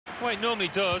Well, it normally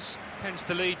does. Tends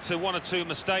to lead to one or two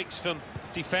mistakes from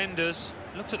defenders.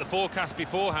 Looked at the forecast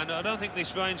beforehand. I don't think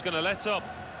this rain's going to let up.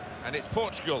 And it's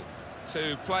Portugal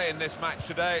to play in this match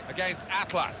today against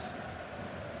Atlas.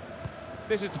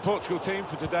 This is the Portugal team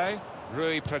for today.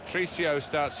 Rui Patricio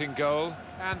starts in goal.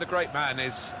 And the great man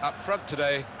is up front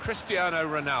today, Cristiano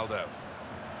Ronaldo.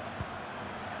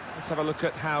 Let's have a look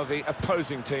at how the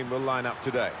opposing team will line up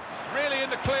today. Really in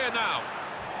the clear now.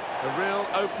 A real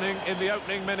opening in the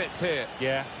opening minutes here.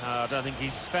 Yeah, I don't think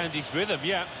he's found his rhythm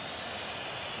yet.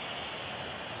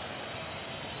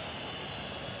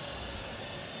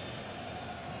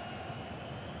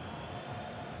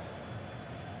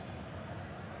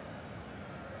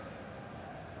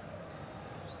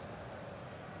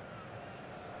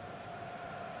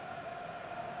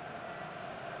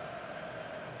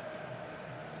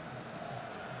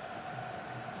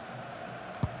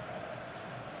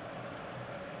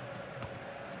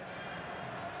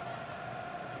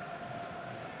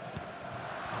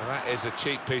 Well, that is a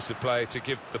cheap piece of play to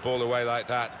give the ball away like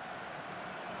that.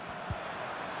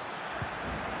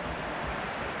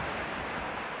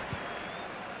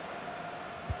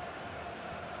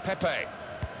 Pepe.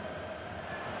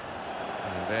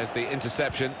 And there's the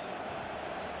interception.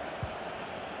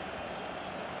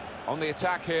 On the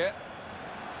attack here.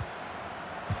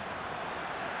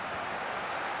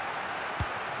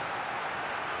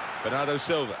 Bernardo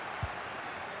Silva.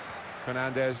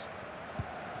 Fernandez.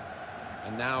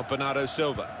 And now Bernardo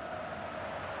Silva.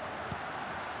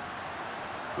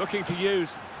 Looking to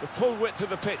use the full width of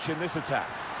the pitch in this attack.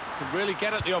 Can really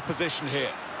get at the opposition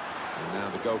here. And now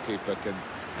the goalkeeper can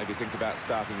maybe think about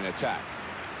starting an attack.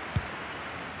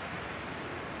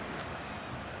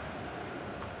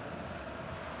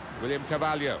 William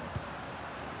Carvalho.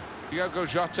 Diogo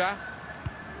Jota.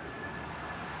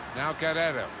 Now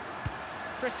Guerrero.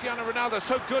 Cristiano Ronaldo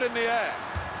so good in the air.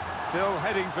 Still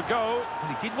heading for goal.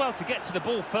 Well, he did well to get to the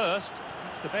ball first.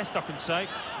 That's the best I can say.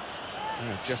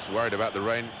 Yeah, just worried about the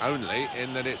rain only,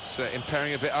 in that it's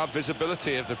impairing a bit our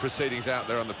visibility of the proceedings out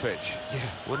there on the pitch. Yeah,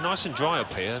 well, nice and dry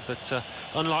up here, but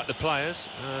unlike the players,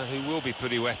 who will be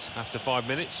pretty wet after 5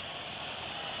 minutes.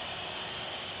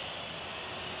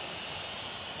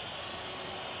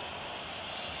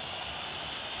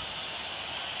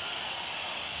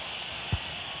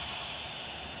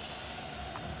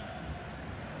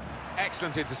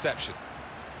 Excellent interception.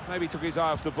 Maybe took his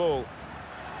eye off the ball.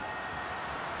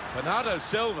 Bernardo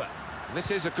Silva.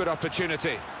 This is a good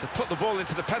opportunity to put the ball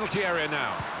into the penalty area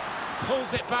now.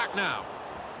 Pulls it back now.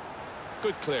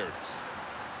 Good clearance.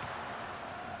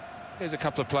 Here's a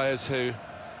couple of players who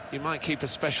you might keep a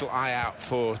special eye out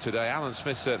for today. Alan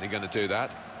Smith's certainly going to do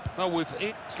that. Well, with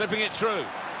it Slipping it through.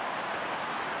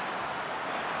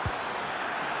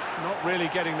 Not really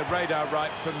getting the radar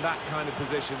right from that kind of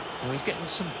position. well, he's getting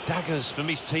some daggers from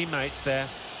his teammates there.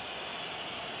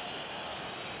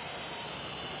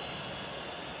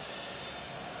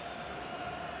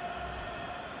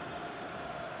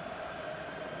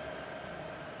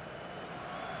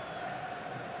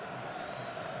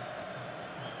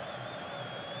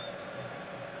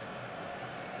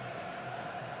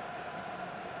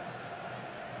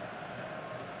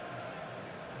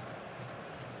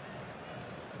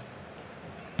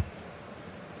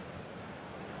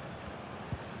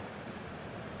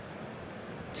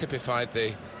 Typified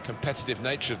the competitive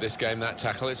nature of this game, that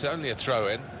tackle. It's only a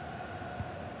throw-in.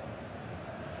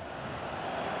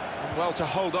 Well to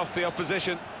hold off the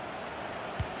opposition.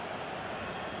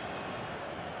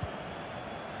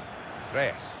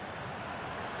 Reyes.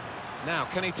 Now,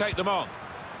 can he take them on?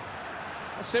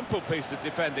 A simple piece of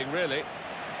defending, really.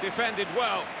 Defended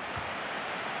well.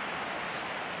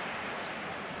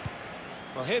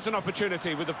 Well, here's an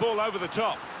opportunity with the ball over the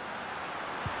top.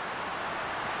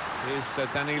 Here's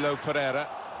Danilo Pereira.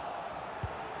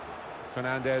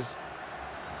 Fernandez.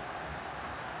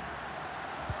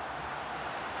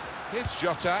 Here's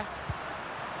Jota.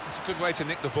 It's a good way to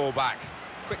nick the ball back.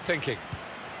 Quick thinking.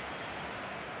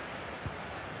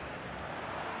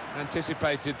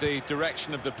 Anticipated the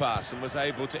direction of the pass and was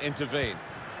able to intervene.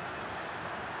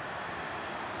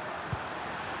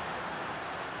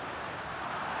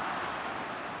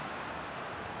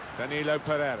 Danilo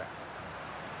Pereira.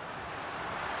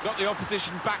 Got the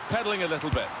opposition backpedaling a little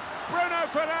bit. Bruno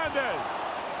Fernandes!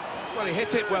 Well, he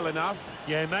hit it well enough.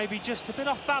 Yeah, maybe just a bit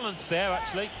off balance there,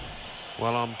 actually.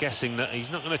 Well, I'm guessing that he's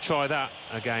not going to try that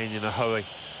again in a hurry,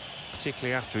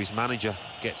 particularly after his manager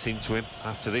gets into him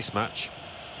after this match.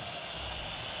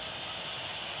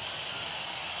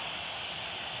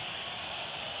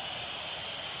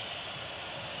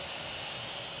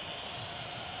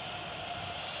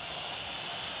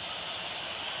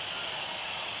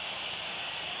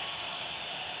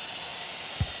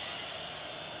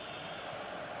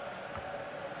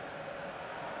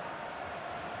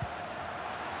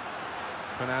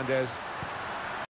 Fernandez.